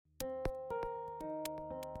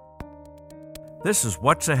This is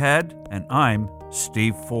What's Ahead, and I'm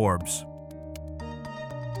Steve Forbes.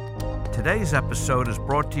 Today's episode is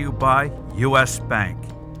brought to you by U.S. Bank.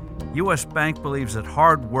 U.S. Bank believes that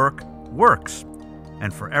hard work works,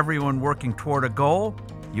 and for everyone working toward a goal,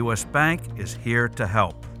 U.S. Bank is here to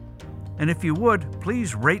help. And if you would,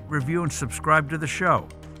 please rate, review, and subscribe to the show.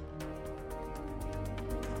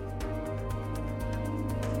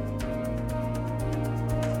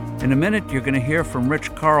 In a minute, you're going to hear from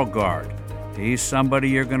Rich Karlgaard. He's somebody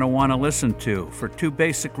you're going to want to listen to for two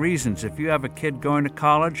basic reasons. If you have a kid going to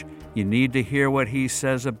college, you need to hear what he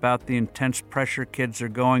says about the intense pressure kids are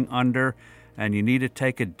going under, and you need to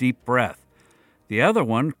take a deep breath. The other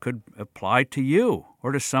one could apply to you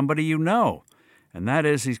or to somebody you know, and that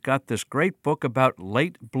is he's got this great book about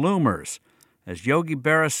late bloomers. As Yogi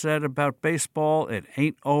Berra said about baseball, it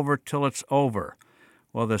ain't over till it's over.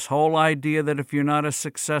 Well, this whole idea that if you're not a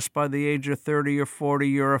success by the age of 30 or 40,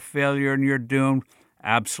 you're a failure and you're doomed,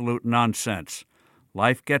 absolute nonsense.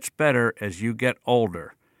 Life gets better as you get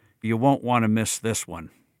older. You won't want to miss this one.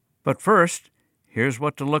 But first, here's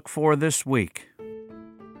what to look for this week.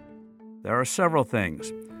 There are several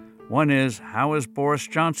things. One is, how is Boris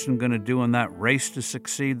Johnson going to do in that race to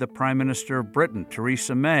succeed the Prime Minister of Britain,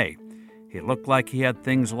 Theresa May? He looked like he had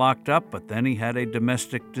things locked up, but then he had a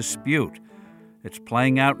domestic dispute. It's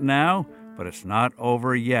playing out now, but it's not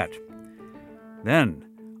over yet. Then,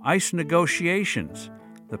 ICE negotiations.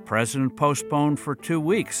 The president postponed for 2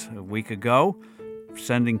 weeks, a week ago,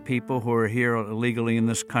 sending people who are here illegally in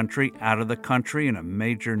this country out of the country in a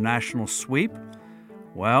major national sweep.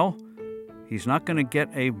 Well, he's not going to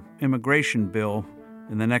get an immigration bill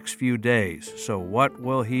in the next few days. So what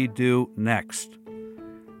will he do next?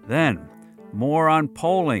 Then, more on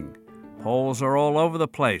polling. Polls are all over the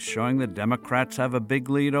place, showing the Democrats have a big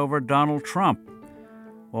lead over Donald Trump.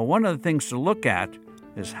 Well, one of the things to look at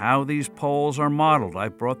is how these polls are modeled.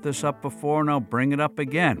 I've brought this up before, and I'll bring it up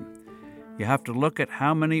again. You have to look at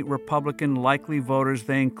how many Republican likely voters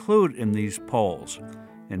they include in these polls.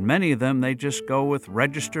 In many of them, they just go with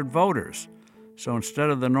registered voters. So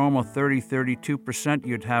instead of the normal 30-32%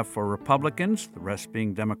 you'd have for Republicans, the rest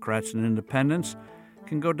being Democrats and independents,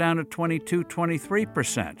 can go down to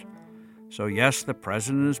 22-23%. So yes, the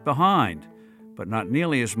president is behind, but not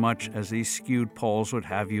nearly as much as these skewed polls would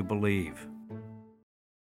have you believe.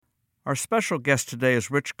 Our special guest today is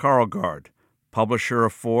Rich Karlgaard, publisher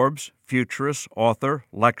of Forbes, futurist, author,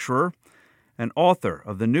 lecturer, and author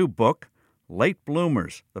of the new book, Late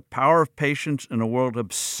Bloomers, The Power of Patience in a World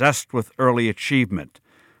Obsessed with Early Achievement,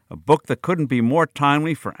 a book that couldn't be more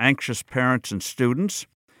timely for anxious parents and students.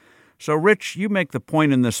 So, Rich, you make the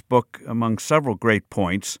point in this book, among several great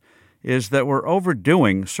points, is that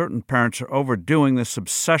certain parents are overdoing this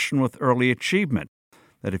obsession with early achievement.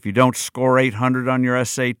 That if you don't score 800 on your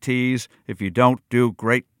SATs, if you don't do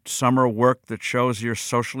great summer work that shows you're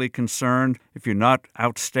socially concerned, if you're not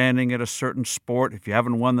outstanding at a certain sport, if you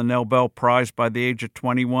haven't won the Nobel Prize by the age of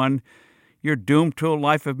 21, you're doomed to a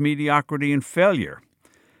life of mediocrity and failure.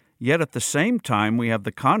 Yet at the same time, we have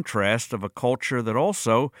the contrast of a culture that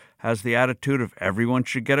also has the attitude of everyone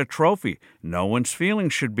should get a trophy. No one's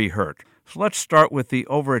feelings should be hurt. So let's start with the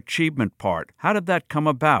overachievement part. How did that come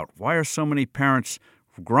about? Why are so many parents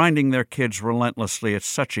grinding their kids relentlessly at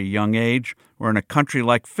such a young age? We're in a country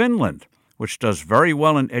like Finland, which does very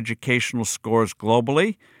well in educational scores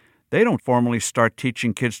globally. They don't formally start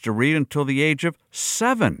teaching kids to read until the age of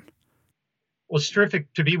 7. Well, it's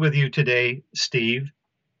terrific to be with you today, Steve.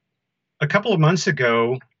 A couple of months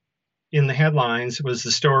ago, in the headlines was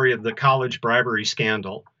the story of the college bribery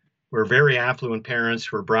scandal, where very affluent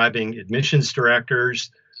parents were bribing admissions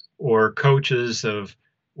directors or coaches of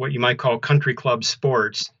what you might call country club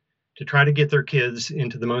sports to try to get their kids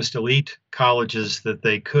into the most elite colleges that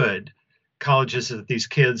they could, colleges that these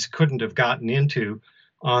kids couldn't have gotten into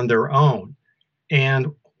on their own. And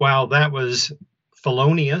while that was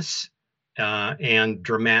felonious and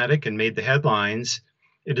dramatic and made the headlines,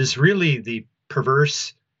 it is really the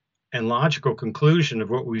perverse and logical conclusion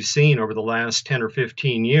of what we've seen over the last 10 or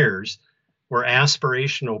 15 years, where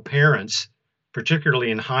aspirational parents,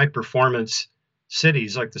 particularly in high-performance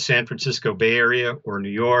cities like the San Francisco Bay Area or New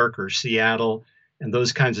York or Seattle and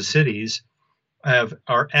those kinds of cities,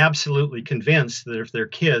 are absolutely convinced that if their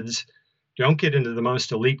kids don't get into the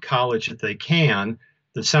most elite college that they can,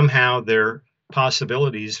 that somehow their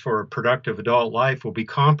possibilities for a productive adult life will be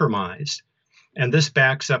compromised. And this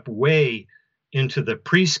backs up way into the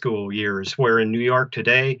preschool years, where in New York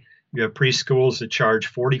today, you have preschools that charge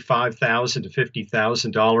 $45,000 to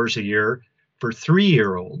 $50,000 a year for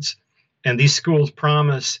 3-year-olds. And these schools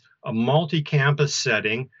promise a multi-campus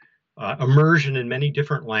setting, immersion in many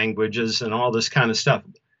different languages, and all this kind of stuff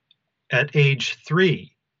at age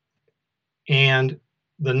 3. And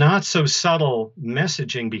the not so subtle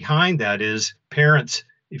messaging behind that is, parents,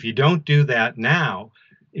 if you don't do that now,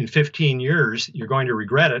 in 15 years, you're going to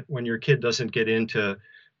regret it when your kid doesn't get into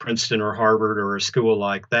Princeton or Harvard or a school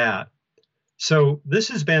like that. So this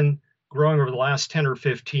has been growing over the last 10 or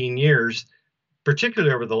 15 years,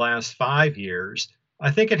 particularly over the last 5 years.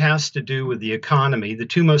 I think it has to do with the economy. The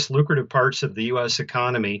two most lucrative parts of the US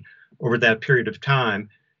economy over that period of time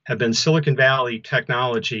have been Silicon Valley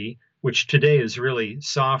technology, which today is really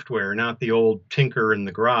software, not the old tinker in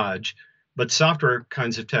the garage, but software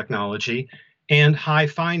kinds of technology, and high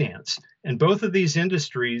finance. And both of these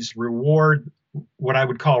industries reward what I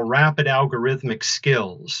would call rapid algorithmic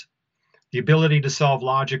skills, the ability to solve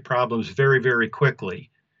logic problems very, very quickly.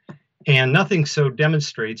 And nothing so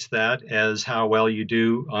demonstrates that as how well you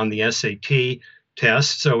do on the SAT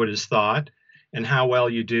test, so it is thought, and how well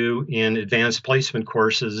you do in advanced placement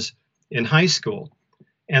courses in high school.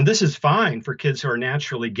 And this is fine for kids who are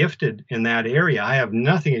naturally gifted in that area. I have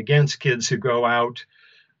nothing against kids who go out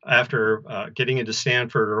after getting into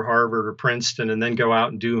Stanford or Harvard or Princeton and then go out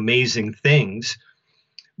and do amazing things.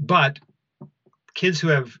 But kids who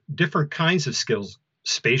have different kinds of skills,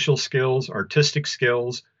 spatial skills, artistic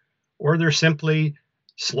skills, or they're simply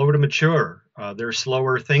slow to mature, they're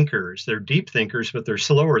slower thinkers, they're deep thinkers, but they're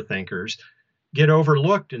slower thinkers, get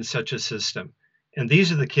overlooked in such a system. And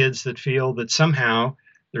these are the kids that feel that somehow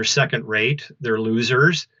they're second rate, they're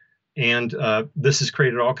losers. And this has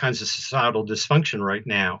created all kinds of societal dysfunction right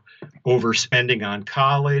now. Overspending on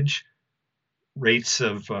college, rates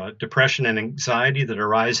of depression and anxiety that are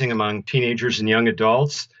rising among teenagers and young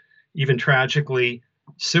adults, even tragically,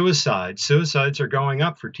 suicides. Suicides are going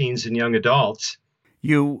up for teens and young adults.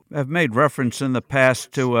 You have made reference in the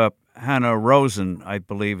past to Hannah Rosen, I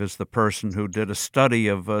believe, is the person who did a study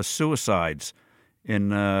of suicides in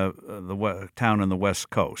the town on the West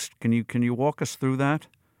Coast. Can you walk us through that?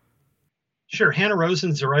 Sure. Hannah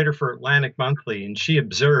Rosen's a writer for Atlantic Monthly, and she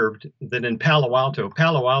observed that in Palo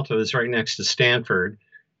Alto is right next to Stanford,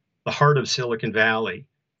 the heart of Silicon Valley,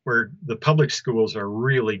 where the public schools are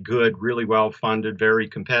really good, really well funded, very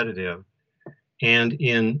competitive. And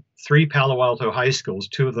in 3 Palo Alto high schools,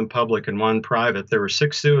 2 of them public and 1 private, there were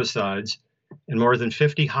 6 suicides and more than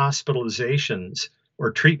 50 hospitalizations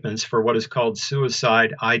or treatments for what is called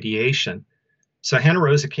suicide ideation. So Hannah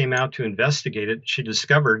Rosen came out to investigate it. She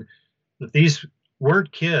discovered that these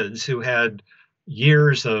weren't kids who had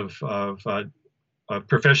years of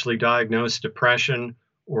professionally diagnosed depression,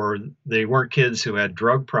 or they weren't kids who had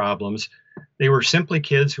drug problems. They were simply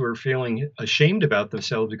kids who were feeling ashamed about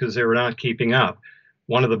themselves because they were not keeping up.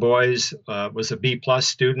 One of the boys was a B+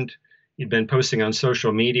 student. He'd been posting on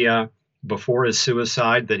social media before his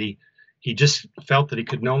suicide that he just felt that he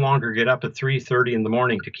could no longer get up at 3:30 in the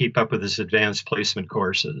morning to keep up with his advanced placement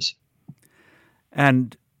courses.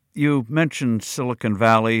 And you mentioned Silicon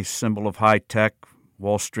Valley, symbol of high tech,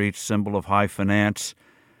 Wall Street, symbol of high finance.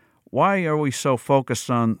 Why are we so focused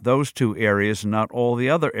on those 2 areas and not all the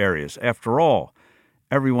other areas? After all,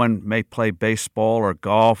 everyone may play baseball or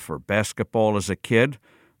golf or basketball as a kid,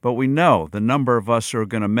 but we know the number of us who are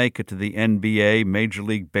going to make it to the NBA, Major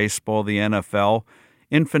League Baseball, the NFL,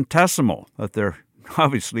 infinitesimal, that there are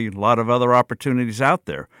obviously a lot of other opportunities out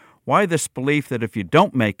there. Why this belief that if you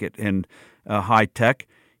don't make it in high tech,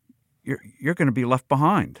 you're going to be left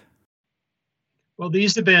behind? Well,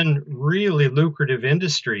 these have been really lucrative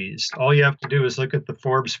industries. All you have to do is look at the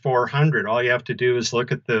Forbes 400. All you have to do is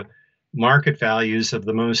look at the market values of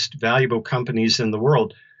the most valuable companies in the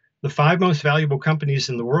world. The 5 most valuable companies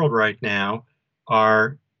in the world right now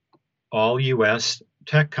are all US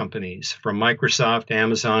tech companies, from Microsoft,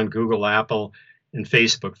 Amazon, Google, Apple, and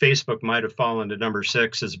Facebook. Facebook might have fallen to number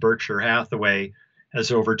 6 as Berkshire Hathaway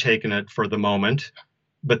has overtaken it for the moment.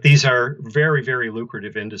 But these are very, very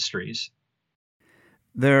lucrative industries.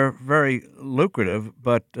 They're very lucrative,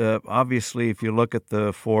 but obviously if you look at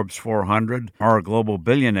the Forbes 400, our global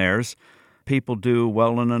billionaires, people do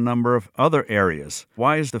well in a number of other areas.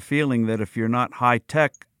 Why is the feeling that if you're not high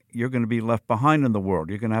tech, you're going to be left behind in the world?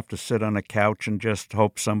 You're going to have to sit on a couch and just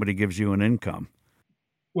hope somebody gives you an income.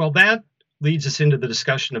 Well, that leads us into the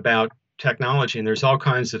discussion about technology, and there's all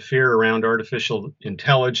kinds of fear around artificial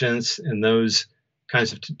intelligence and those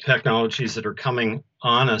kinds of technologies that are coming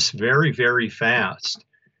on us very, very fast.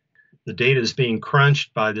 The data is being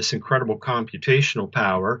crunched by this incredible computational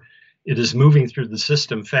power. It is moving through the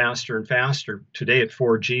system faster and faster, today at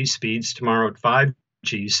 4G speeds, tomorrow at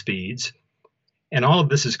 5G speeds. And all of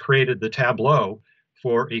this has created the tableau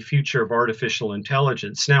for a future of artificial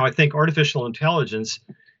intelligence. Now, I think artificial intelligence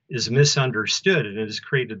is misunderstood, and it has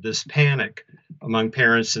created this panic among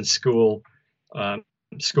parents and school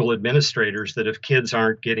administrators that if kids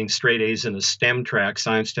aren't getting straight A's in a STEM track,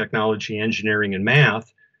 science, technology, engineering, and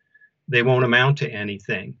math, they won't amount to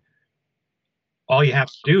anything. All you have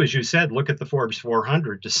to do, as you said, look at the Forbes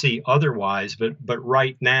 400 to see otherwise. But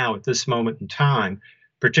right now, at this moment in time,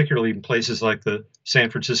 particularly in places like the San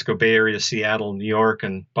Francisco Bay Area, Seattle, New York,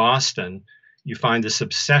 and Boston, you find this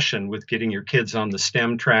obsession with getting your kids on the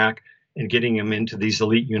STEM track and getting them into these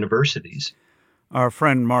elite universities. Our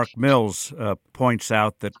friend Mark Mills points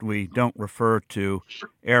out that we don't refer to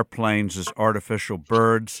airplanes as artificial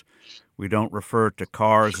birds. We don't refer to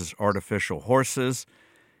cars as artificial horses.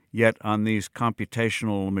 Yet on these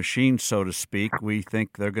computational machines, so to speak, we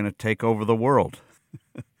think they're going to take over the world.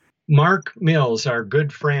 Mark Mills, our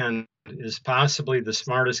good friend, is possibly the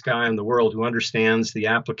smartest guy in the world who understands the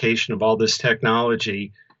application of all this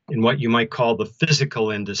technology in what you might call the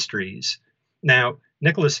physical industries. Now,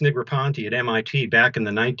 Nicholas Negroponte at MIT back in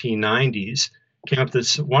the 1990s came up with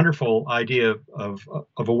this wonderful idea of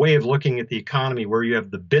a way of looking at the economy where you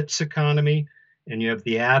have the bits economy and you have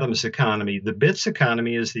the atoms economy. The bits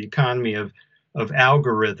economy is the economy of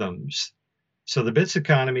algorithms. So the bits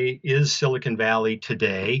economy is Silicon Valley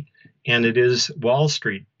today, and it is Wall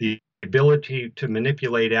Street. The ability to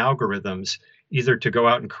manipulate algorithms, either to go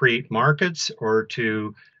out and create markets or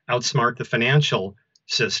to outsmart the financial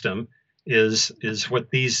system, is what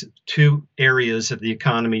these two areas of the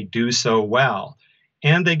economy do so well.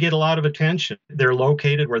 And they get a lot of attention. They're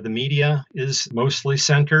located where the media is mostly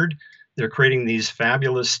centered. They're creating these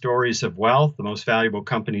fabulous stories of wealth, the most valuable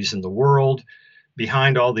companies in the world.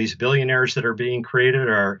 Behind all these billionaires that are being created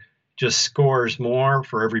are just scores more.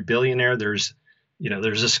 For every billionaire, there's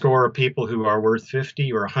a score of people who are worth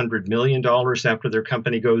 $50 or $100 million after their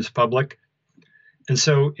company goes public. And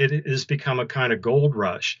so it has become a kind of gold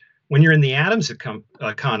rush. When you're in the atoms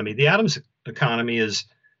economy, the atoms economy is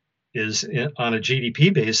on a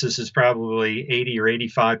GDP basis is probably 80 or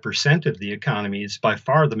 85% of the economy. It's by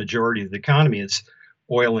far the majority of the economy. It's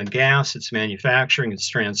oil and gas, it's manufacturing, it's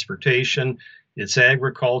transportation, it's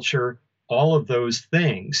agriculture, all of those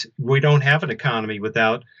things. We don't have an economy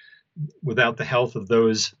without the health of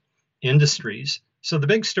those industries. So the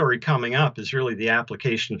big story coming up is really the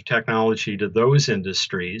application of technology to those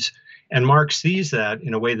industries. And Mark sees that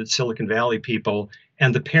in a way that Silicon Valley people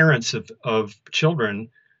and the parents of children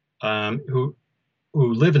who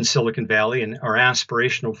live in Silicon Valley and are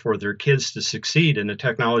aspirational for their kids to succeed in a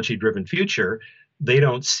technology-driven future, they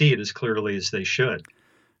don't see it as clearly as they should.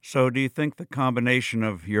 So do you think the combination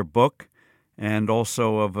of your book and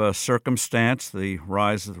also of Circumstance, the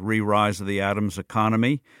re-rise of the atoms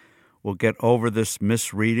economy, will get over this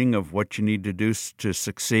misreading of what you need to do to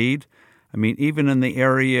succeed? I mean, even in the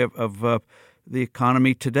area of the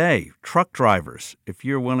economy today, truck drivers, if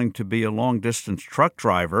you're willing to be a long-distance truck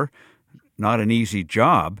driver, not an easy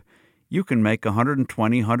job, you can make $120,000,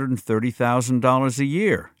 $130,000 a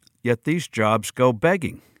year. Yet these jobs go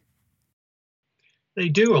begging. They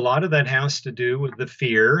do. A lot of that has to do with the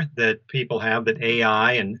fear that people have that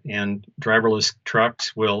AI and driverless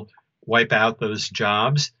trucks will wipe out those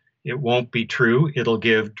jobs. It won't be true. It'll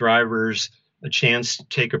give drivers a chance to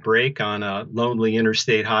take a break on a lonely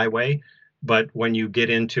interstate highway. But when you get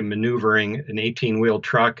into maneuvering an 18-wheel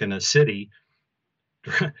truck in a city,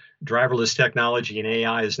 driverless technology and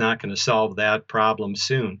AI is not going to solve that problem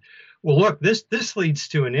soon. Well, look, this leads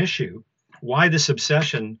to an issue. Why this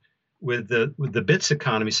obsession with the bits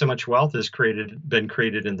economy? So much wealth has been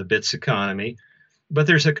created in the bits economy, but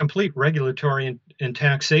there's a complete regulatory and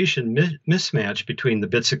taxation mismatch between the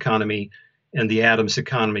bits economy and the atoms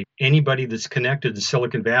economy. Anybody that's connected to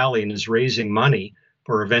Silicon Valley and is raising money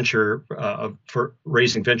for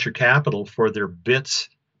raising venture capital for their bits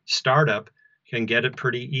startup can get it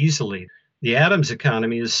pretty easily. The atoms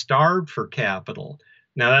economy is starved for capital.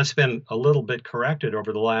 Now that's been a little bit corrected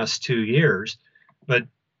over the last 2 years, but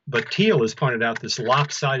Thiel has pointed out this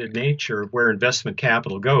lopsided nature of where investment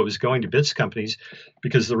capital goes, going to bits companies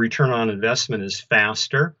because the return on investment is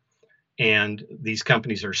faster, and these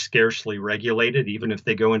companies are scarcely regulated, even if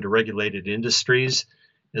they go into regulated industries,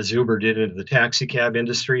 as Uber did into the taxi cab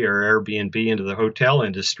industry or Airbnb into the hotel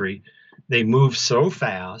industry. They move so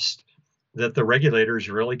fast that the regulators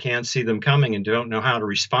really can't see them coming and don't know how to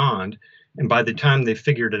respond. And by the time they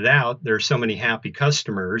figured it out, there are so many happy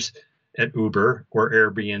customers at Uber or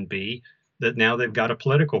Airbnb that now they've got a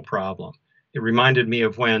political problem. It reminded me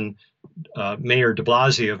of when Mayor de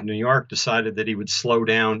Blasio of New York decided that he would slow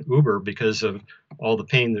down Uber because of all the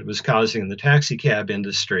pain that it was causing in the taxi cab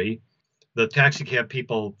industry. The taxi cab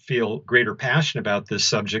people feel greater passion about this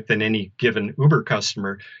subject than any given Uber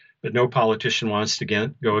customer, but no politician wants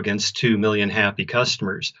to go against 2 million happy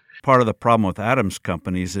customers. Part of the problem with Adams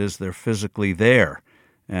companies is they're physically there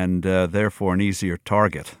and therefore an easier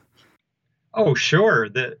target. Oh, sure.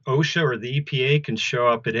 The OSHA or the EPA can show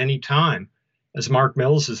up at any time. As Mark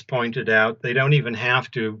Mills has pointed out, they don't even have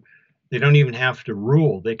to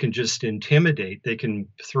rule. They can just intimidate. They can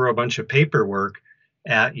throw a bunch of paperwork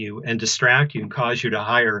at you and distract you and cause you to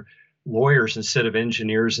hire lawyers instead of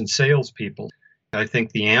engineers and salespeople. I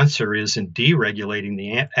think the answer is in deregulating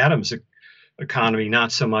the Adams economy,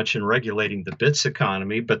 not so much in regulating the bits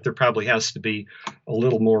economy, but there probably has to be a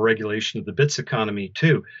little more regulation of the bits economy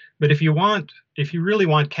too. But if you really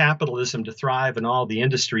want capitalism to thrive in all the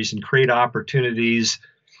industries and create opportunities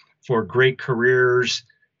for great careers,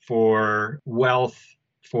 for wealth,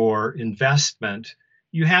 for investment,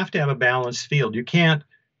 you have to have a balanced field. You can't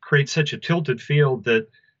create such a tilted field that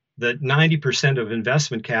 90% of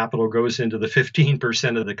investment capital goes into the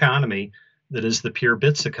 15% of the economy that is the pure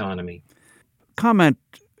bits economy. Comment,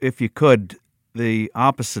 if you could, the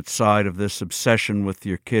opposite side of this obsession with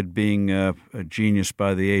your kid being a genius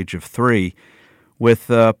by the age of 3, with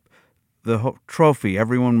the trophy.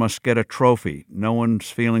 Everyone must get a trophy. No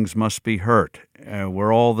one's feelings must be hurt.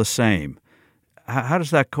 We're all the same. How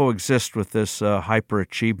does that coexist with this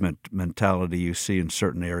hyperachievement mentality you see in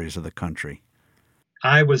certain areas of the country?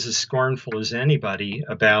 I was as scornful as anybody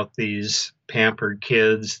about these pampered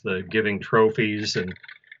kids, the giving trophies,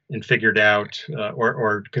 and figured out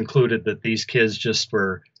or concluded that these kids just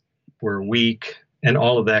were weak and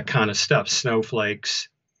all of that kind of stuff, snowflakes.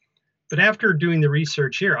 But after doing the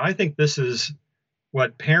research here, I think this is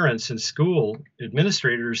what parents and school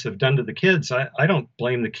administrators have done to the kids. I don't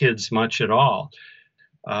blame the kids much at all.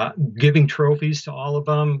 Giving trophies to all of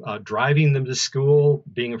them, driving them to school,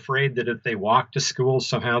 being afraid that if they walk to school,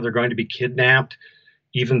 somehow they're going to be kidnapped,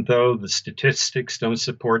 even though the statistics don't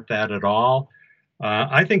support that at all.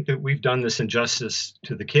 I think that we've done this injustice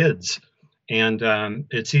to the kids, and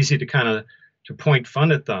it's easy to to point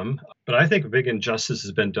fun at them, but I think a big injustice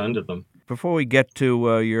has been done to them. Before we get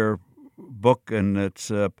to your book and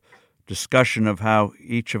its discussion of how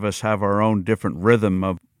each of us have our own different rhythm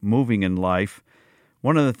of moving in life,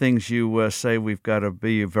 one of the things you say we've got to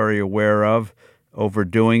be very aware of,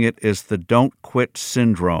 overdoing it, is the don't quit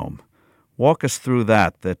syndrome. Walk us through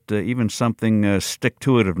that even something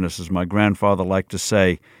stick-to-itiveness, as my grandfather liked to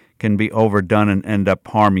say, can be overdone and end up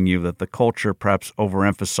harming you, that the culture perhaps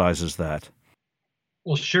overemphasizes that.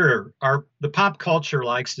 Well, sure. The pop culture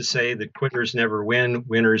likes to say that quitters never win,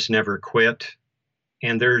 winners never quit.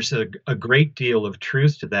 And there's a great deal of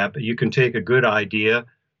truth to that, but you can take a good idea,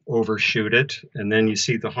 overshoot it, and then you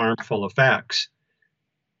see the harmful effects.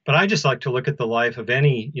 But I just like to look at the life of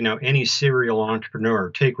any serial entrepreneur.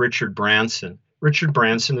 Take Richard Branson. Richard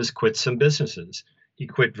Branson has quit some businesses. He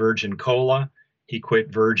quit Virgin Cola. He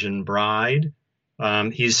quit Virgin Bride.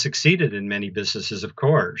 He's succeeded in many businesses, of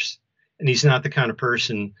course. And he's not the kind of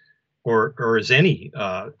person, or is any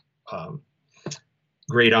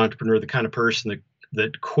great entrepreneur, the kind of person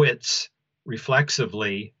that quits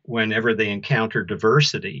reflexively whenever they encounter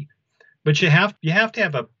diversity. But you have to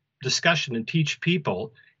have a discussion and teach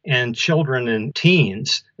people and children and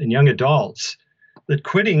teens and young adults that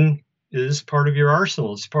quitting is part of your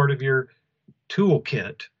arsenal. It's part of your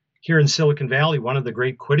toolkit. Here in Silicon Valley, one of the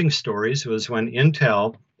great quitting stories was when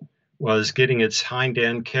Intel was getting its hind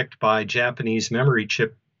end kicked by Japanese memory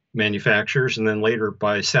chip manufacturers and then later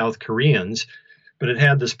by South Koreans. But it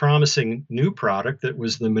had this promising new product that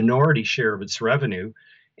was the minority share of its revenue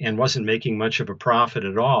and wasn't making much of a profit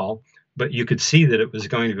at all. But you could see that it was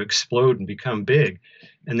going to explode and become big.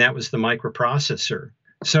 And that was the microprocessor.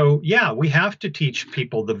 So, yeah, we have to teach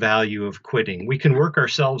people the value of quitting. We can work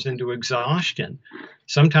ourselves into exhaustion.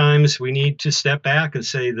 Sometimes we need to step back and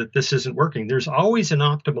say that this isn't working. There's always an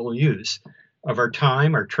optimal use of our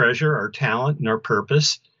time, our treasure, our talent, and our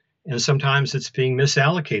purpose. And sometimes it's being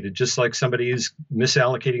misallocated, just like somebody is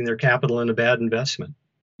misallocating their capital in a bad investment.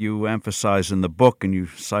 You emphasize in the book, and you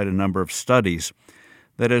cite a number of studies,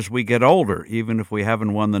 that as we get older, even if we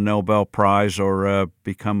haven't won the Nobel Prize or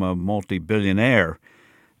become a multi-billionaire,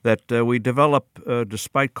 that we develop,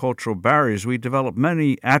 despite cultural barriers, we develop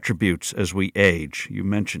many attributes as we age. You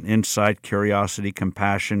mentioned insight, curiosity,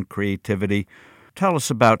 compassion, creativity. Tell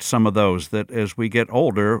us about some of those, that as we get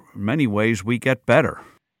older, in many ways we get better.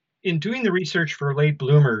 In doing the research for late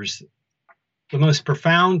bloomers, the most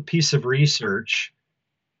profound piece of research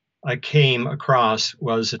I came across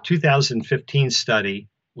was a 2015 study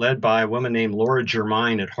led by a woman named Laura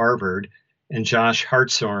Germain at Harvard and Josh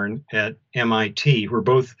Hartshorn at MIT, who are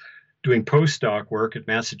both doing postdoc work at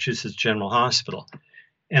Massachusetts General Hospital.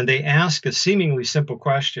 And they ask a seemingly simple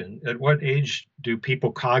question: at what age do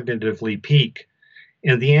people cognitively peak?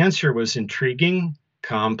 And the answer was intriguing,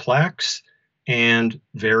 complex, and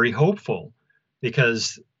very hopeful,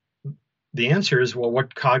 because the answer is, well,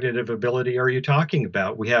 what cognitive ability are you talking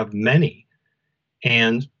about? We have many.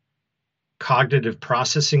 And cognitive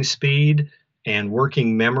processing speed and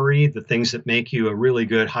working memory, the things that make you a really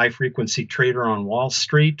good high frequency trader on Wall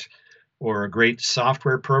Street or a great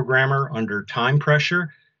software programmer under time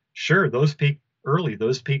pressure, sure, those peak early,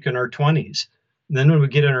 those peak in our 20s. And then when we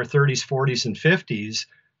get in our 30s, 40s, and 50s,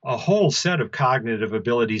 a whole set of cognitive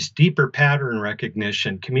abilities, deeper pattern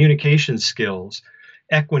recognition, communication skills,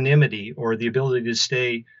 equanimity, or the ability to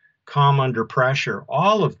stay calm under pressure,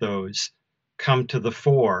 all of those come to the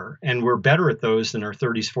fore. And we're better at those in our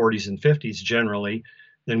 30s, 40s, and 50s generally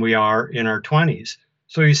than we are in our 20s.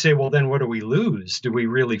 So you say, well, then what do we lose? Do we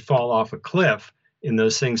really fall off a cliff in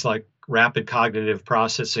those things like rapid cognitive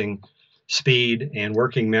processing speed and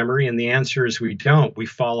working memory? And the answer is we don't. We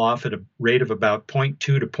fall off at a rate of about 0.2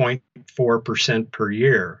 to 0.4% per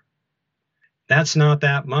year. That's not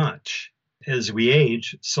that much. As we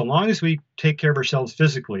age, so long as we take care of ourselves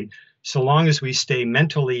physically, so long as we stay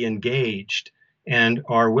mentally engaged and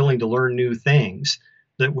are willing to learn new things,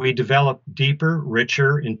 that we develop deeper,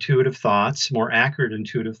 richer, intuitive thoughts, more accurate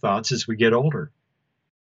intuitive thoughts as we get older.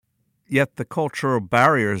 Yet the cultural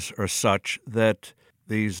barriers are such that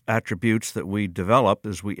these attributes that we develop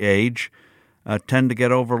as we age tend to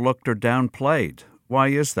get overlooked or downplayed. Why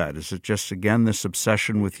is that? Is it just, again, this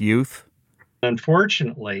obsession with youth?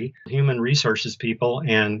 Unfortunately, human resources people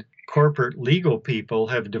and corporate legal people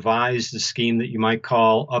have devised a scheme that you might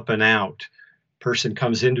call up and out. Person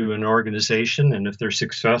comes into an organization, and if they're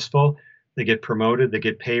successful, they get promoted, they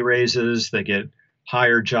get pay raises, they get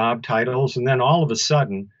higher job titles, and then all of a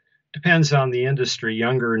sudden, depends on the industry,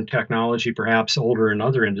 younger in technology, perhaps older in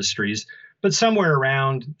other industries, but somewhere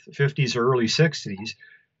around 50s or early 60s,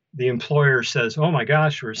 the employer says, oh my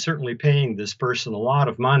gosh, we're certainly paying this person a lot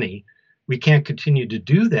of money. We can't continue to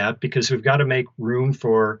do that because we've got to make room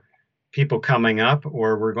for people coming up,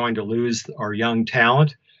 or we're going to lose our young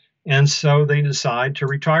talent. And so they decide to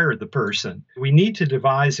retire the person. We need to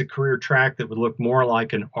devise a career track that would look more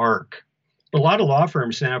like an arc. A lot of law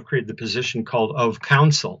firms now have created the position called of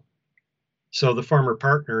counsel. So the former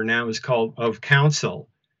partner now is called of counsel,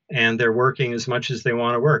 and they're working as much as they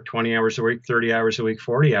want to work, 20 hours a week, 30 hours a week,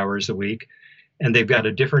 40 hours a week. And they've got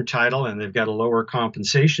a different title and they've got a lower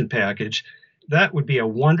compensation package. That would be a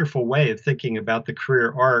wonderful way of thinking about the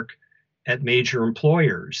career arc at major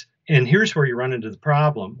employers. And here's where you run into the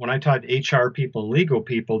problem. When I talk to HR people and legal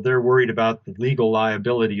people, they're worried about the legal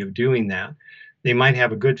liability of doing that. They might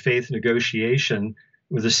have a good faith negotiation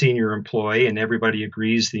with a senior employee, and everybody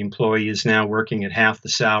agrees the employee is now working at half the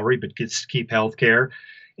salary but gets to keep health care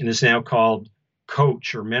and is now called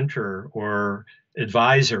coach or mentor or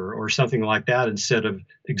advisor or something like that instead of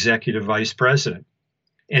executive vice president.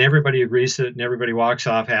 And everybody agrees to it, and everybody walks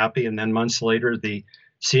off happy. And then months later, the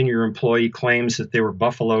senior employee claims that they were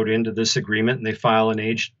buffaloed into this agreement, and they file an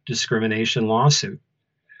age discrimination lawsuit.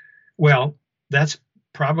 Well, that's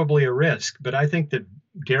probably a risk, but I think that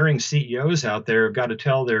daring CEOs out there have got to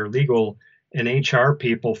tell their legal and HR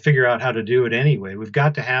people, figure out how to do it anyway. We've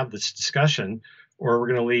got to have this discussion, or we're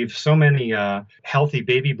going to leave so many healthy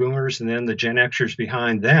baby boomers and then the Gen Xers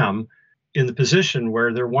behind them in the position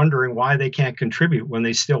where they're wondering why they can't contribute when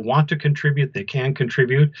they still want to contribute, they can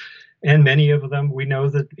contribute. And many of them, we know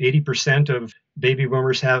that 80% of baby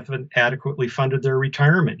boomers haven't adequately funded their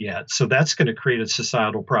retirement yet. So that's going to create a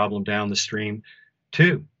societal problem down the stream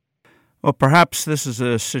too. Well, perhaps this is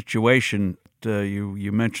a situation,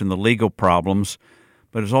 you mentioned the legal problems,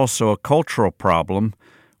 but it's also a cultural problem.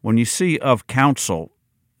 When you see of counsel,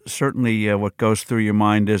 certainly what goes through your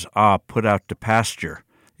mind is, put out to pasture.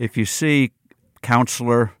 If you see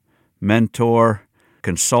counselor, mentor,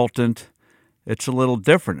 consultant, it's a little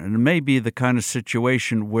different. And it may be the kind of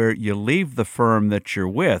situation where you leave the firm that you're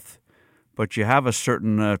with, but you have a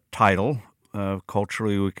certain title.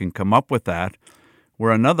 Culturally, we can come up with that,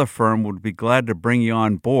 where another firm would be glad to bring you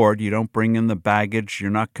on board. You don't bring in the baggage. You're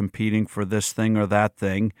not competing for this thing or that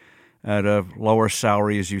thing at a lower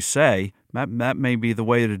salary, as you say. That may be the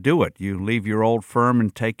way to do it. You leave your old firm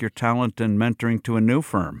and take your talent and mentoring to a new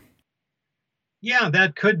firm. Yeah,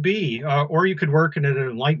 that could be. Or you could work in an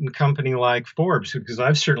enlightened company like Forbes, because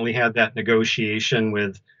I've certainly had that negotiation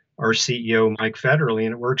with our CEO, Mike Federle,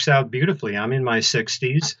 and it works out beautifully. I'm in my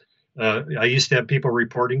 60s. I used to have people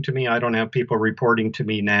reporting to me. I don't have people reporting to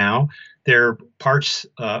me now. There are parts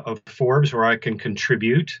of Forbes where I can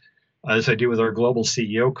contribute as I do with our Global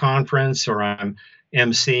CEO Conference, or I'm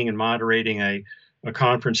emceeing and moderating a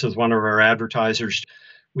conference with one of our advertisers.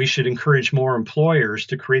 We should encourage more employers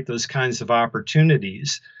to create those kinds of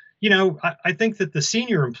opportunities. I think that the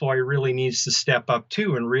senior employee really needs to step up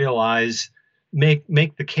too and realize, make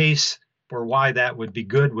the case for why that would be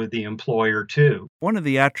good with the employer too. One of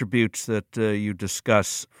the attributes that you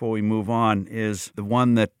discuss before we move on is the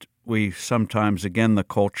one that we sometimes, again, the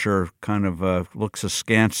culture kind of looks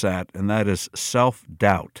askance at, and that is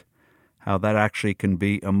self-doubt, how that actually can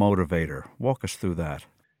be a motivator. Walk us through that.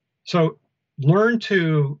 So learn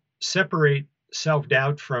to separate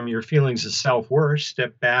self-doubt from your feelings of self-worth.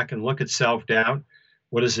 Step back and look at self-doubt.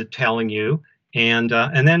 What is it telling you? And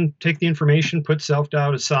then take the information, put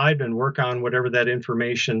self-doubt aside, and work on whatever that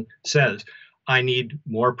information says. I need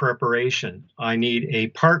more preparation. I need a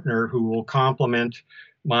partner who will complement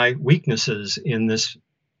my weaknesses in this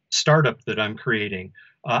startup that I'm creating.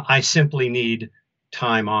 I simply need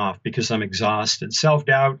time off because I'm exhausted.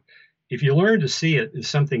 Self-doubt, if you learn to see it as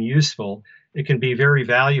something useful, it can be very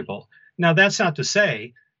valuable. Now, that's not to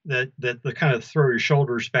say that the kind of throw your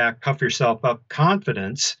shoulders back, puff yourself up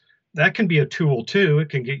confidence, that can be a tool too. It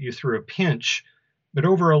can get you through a pinch. But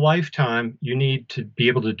over a lifetime, you need to be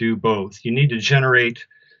able to do both. You need to generate,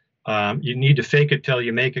 you need to fake it till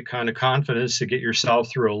you make it kind of confidence to get yourself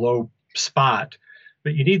through a low spot.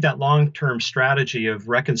 But you need that long-term strategy of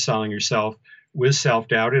reconciling yourself with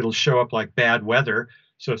self-doubt. It'll show up like bad weather.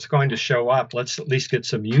 So it's going to show up. Let's at least get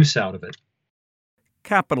some use out of it.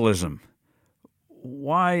 Capitalism.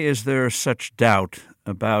 Why is there such doubt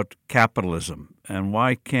about capitalism? And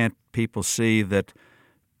why can't people see that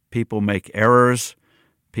people make errors?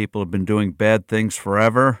 People have been doing bad things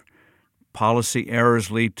forever. Policy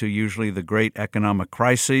errors lead to usually the great economic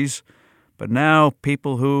crises. But now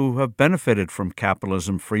people who have benefited from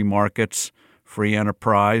capitalism, free markets, free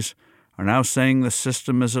enterprise, are now saying the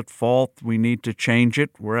system is at fault, we need to change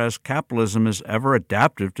it, whereas capitalism is ever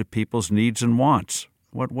adaptive to people's needs and wants.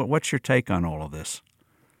 What's your take on all of this?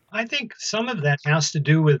 I think some of that has to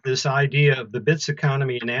do with this idea of the bits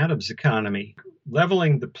economy and atoms economy,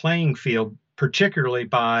 leveling the playing field, particularly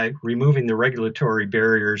by removing the regulatory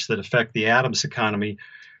barriers that affect the atoms economy,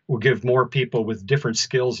 will give more people with different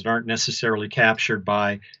skills that aren't necessarily captured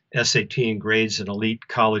by SAT and grades and elite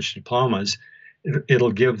college diplomas.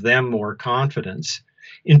 It'll give them more confidence.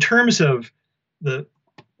 In terms of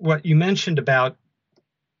what you mentioned about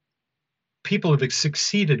people who have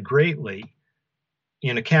succeeded greatly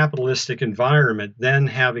in a capitalistic environment, then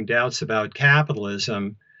having doubts about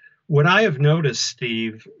capitalism, what I have noticed,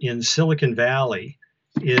 Steve, in Silicon Valley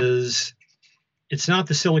is it's not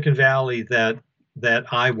the Silicon Valley that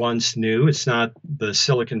I once knew. It's not the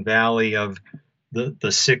Silicon Valley of the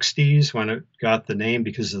 60s when it got the name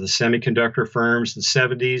because of the semiconductor firms, the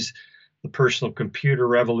 70s, the personal computer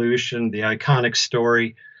revolution, the iconic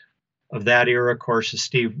story of that era, of course, is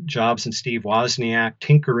Steve Jobs and Steve Wozniak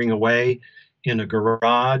tinkering away in a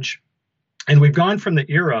garage. And we've gone from the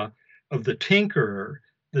era of the tinkerer,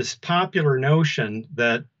 this popular notion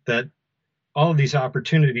that all of these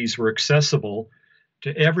opportunities were accessible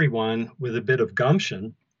to everyone with a bit of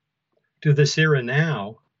gumption, to this era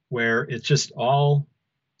now where it's just all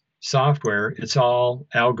software, it's all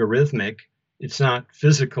algorithmic, it's not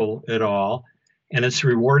physical at all, and it's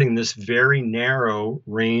rewarding this very narrow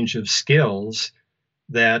range of skills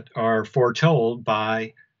that are foretold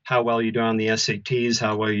by how well you do on the SATs,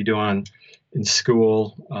 how well you do in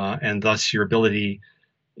school, and thus your ability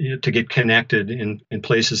to get connected in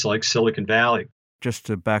places like Silicon Valley. Just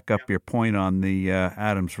to back up your point on the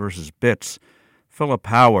atoms versus bits, Philip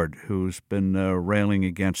Howard, who's been railing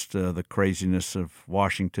against the craziness of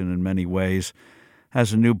Washington in many ways,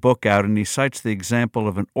 has a new book out, and he cites the example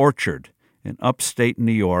of an orchard in upstate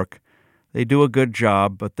New York. They do a good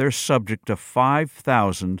job, but they're subject to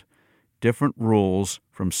 5,000 different rules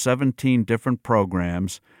from 17 different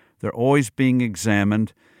programs. They're always being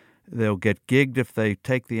examined. They'll get gigged if they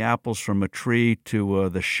take the apples from a tree to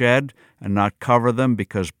the shed and not cover them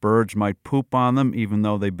because birds might poop on them, even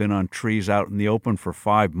though they've been on trees out in the open for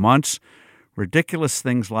 5 months. Ridiculous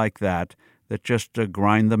things like that just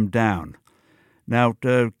grind them down. Now,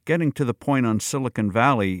 getting to the point on Silicon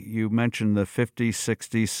Valley, you mentioned the 50s,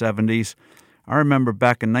 60s, 70s. I remember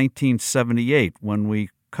back in 1978 when we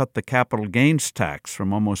cut the capital gains tax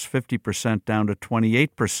from almost 50% down to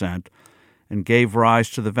 28%, and gave rise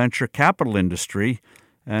to the venture capital industry.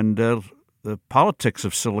 And the politics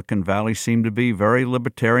of Silicon Valley seemed to be very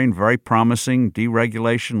libertarian, very promising,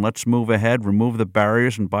 deregulation, let's move ahead, remove the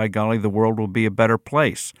barriers, and by golly, the world will be a better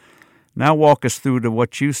place. Now walk us through to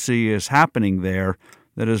what you see is happening there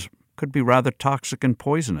that could be rather toxic and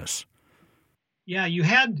poisonous. Yeah, you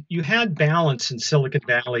had balance in Silicon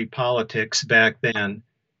Valley politics back then,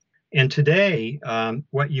 and today,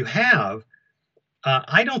 what you have,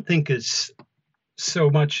 I don't think is so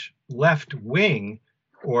much left wing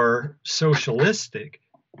or socialistic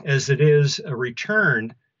as it is a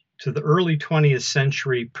return to the early 20th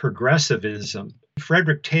century progressivism.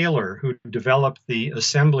 Frederick Taylor, who developed the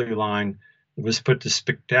assembly line that was put to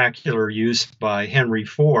spectacular use by Henry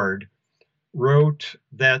Ford, wrote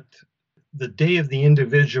that the day of the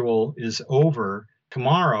individual is over.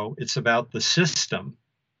 Tomorrow, it's about the system.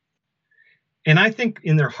 And I think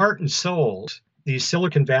in their heart and souls, these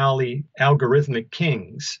Silicon Valley algorithmic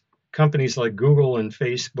kings, companies like Google and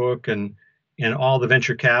Facebook and all the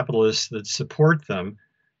venture capitalists that support them,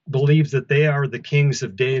 believe that they are the kings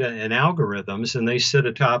of data and algorithms and they sit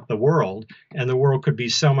atop the world. And the world could be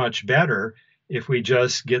so much better if we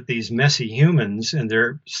just get these messy humans and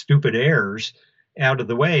their stupid heirs out of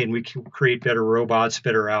the way and we can create better robots,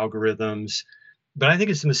 better algorithms. But I think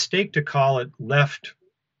it's a mistake to call it left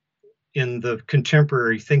in the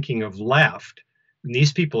contemporary thinking of left. And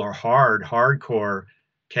these people are hardcore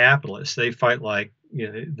capitalists. They fight like,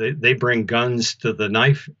 they bring guns to the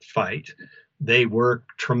knife fight. They work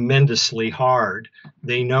tremendously hard.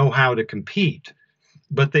 They know how to compete.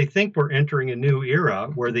 But they think we're entering a new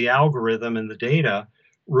era where the algorithm and the data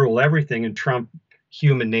rule everything and trump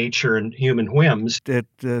human nature and human whims. It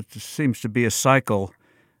seems to be a cycle.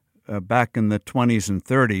 Back in the 20s and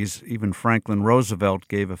 30s, even Franklin Roosevelt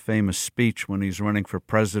gave a famous speech when he's running for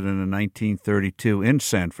president in 1932 in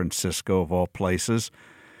San Francisco, of all places,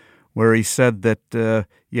 where he said that,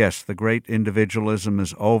 yes, the great individualism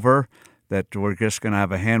is over, that we're just going to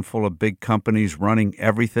have a handful of big companies running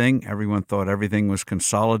everything. Everyone thought everything was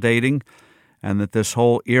consolidating, and that this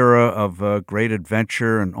whole era of great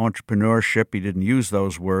adventure and entrepreneurship, he didn't use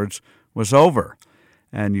those words, was over.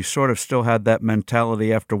 And you sort of still had that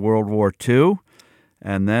mentality after World War II.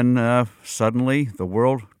 And then suddenly the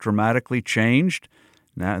world dramatically changed.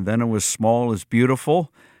 Then it was small is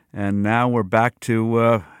beautiful. And now we're back to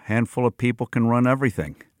a handful of people can run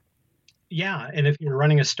everything. Yeah, and if you're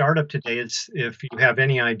running a startup today, if you have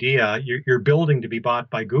any idea, you're building to be bought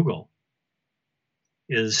by Google,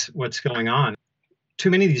 is what's going on. Too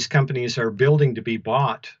many of these companies are building to be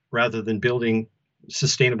bought rather than building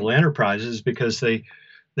sustainable enterprises because they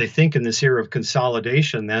think in this era of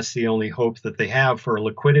consolidation, that's the only hope that they have for a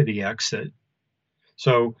liquidity exit.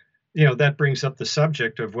 So, that brings up the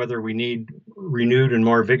subject of whether we need renewed and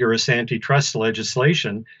more vigorous antitrust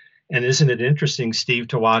legislation. And isn't it interesting, Steve,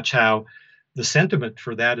 to watch how the sentiment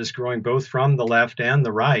for that is growing both from the left and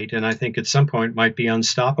the right, and I think at some point might be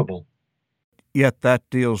unstoppable. Yet that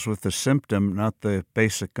deals with the symptom, not the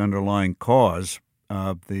basic underlying cause.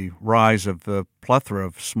 The rise of the plethora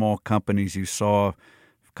of small companies you saw a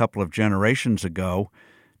couple of generations ago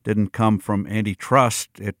didn't come from antitrust.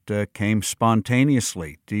 It came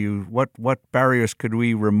spontaneously. What barriers could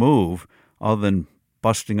we remove other than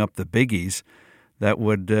busting up the biggies that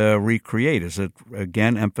would recreate? Is it,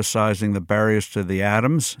 again, emphasizing the barriers to the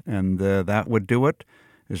atoms, and that would do it?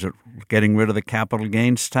 Is it getting rid of the capital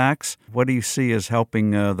gains tax? What do you see as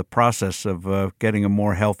helping the process of getting a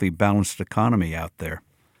more healthy, balanced economy out there?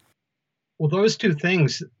 Well, those two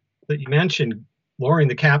things that you mentioned, lowering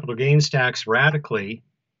the capital gains tax radically,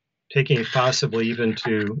 taking it possibly even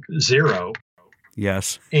to zero.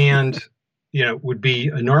 Yes. And, would be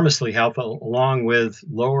enormously helpful, along with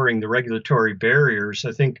lowering the regulatory barriers.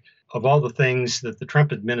 I think of all the things that the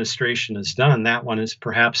Trump administration has done, that one has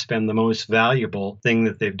perhaps been the most valuable thing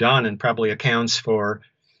that they've done and probably accounts for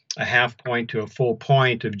a half point to a full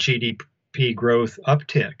point of GDP growth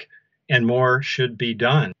uptick, and more should be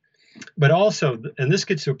done. But also, and this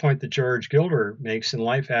gets to a point that George Gilder makes in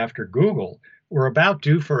Life After Google, we're about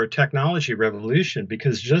due for a technology revolution,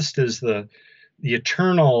 because just as the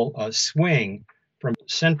eternal swing from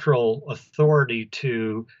central authority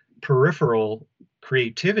to peripheral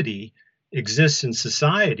creativity exists in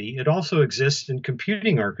society, it also exists in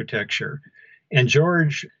computing architecture. And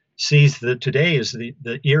George sees that today is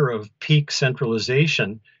the era of peak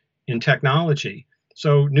centralization in technology.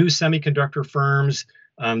 So new semiconductor firms,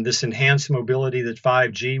 this enhanced mobility that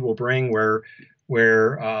 5G will bring, where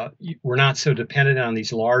we're not so dependent on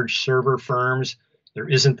these large server firms. There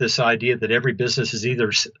isn't this idea that every business is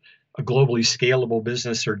either a globally scalable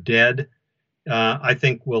business or dead. I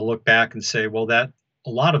think we'll look back and say, well, that a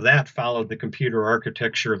lot of that followed the computer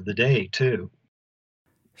architecture of the day, too.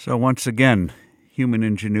 So once again, human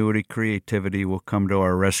ingenuity, creativity will come to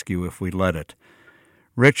our rescue if we let it.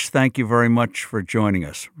 Rich, thank you very much for joining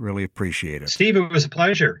us. Really appreciate it. Steve, it was a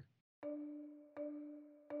pleasure.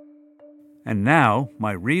 And now,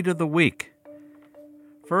 my read of the week.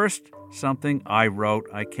 First, something I wrote,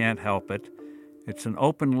 I can't help it. It's an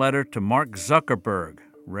open letter to Mark Zuckerberg,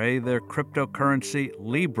 their cryptocurrency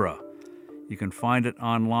Libra. You can find it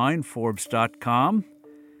online, Forbes.com.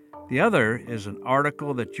 The other is an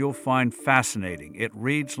article that you'll find fascinating. It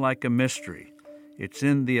reads like a mystery. It's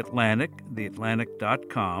in The Atlantic,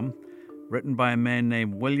 theatlantic.com, written by a man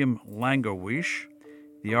named William Langerwish.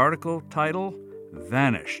 The article title,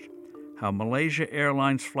 Vanished: How Malaysia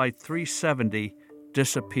Airlines Flight 370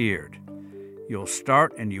 Disappeared. You'll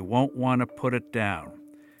start and you won't want to put it down.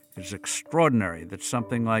 It's extraordinary that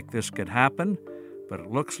something like this could happen, but it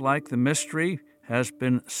looks like the mystery has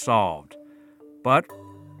been solved. But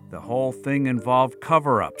the whole thing involved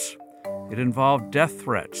cover-ups. It involved death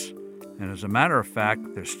threats. And as a matter of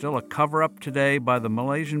fact, there's still a cover-up today by the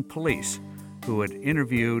Malaysian police who had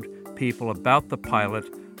interviewed people about the pilot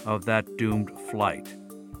of that doomed flight.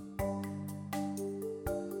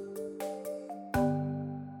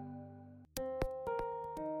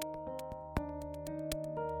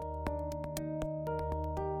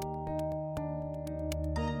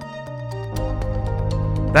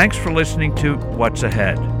 Thanks for listening to What's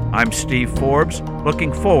Ahead. I'm Steve Forbes,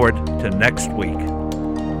 looking forward to next week.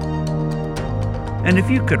 And if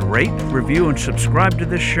you could rate, review, and subscribe to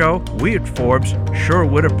this show, we at Forbes sure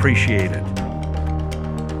would appreciate it.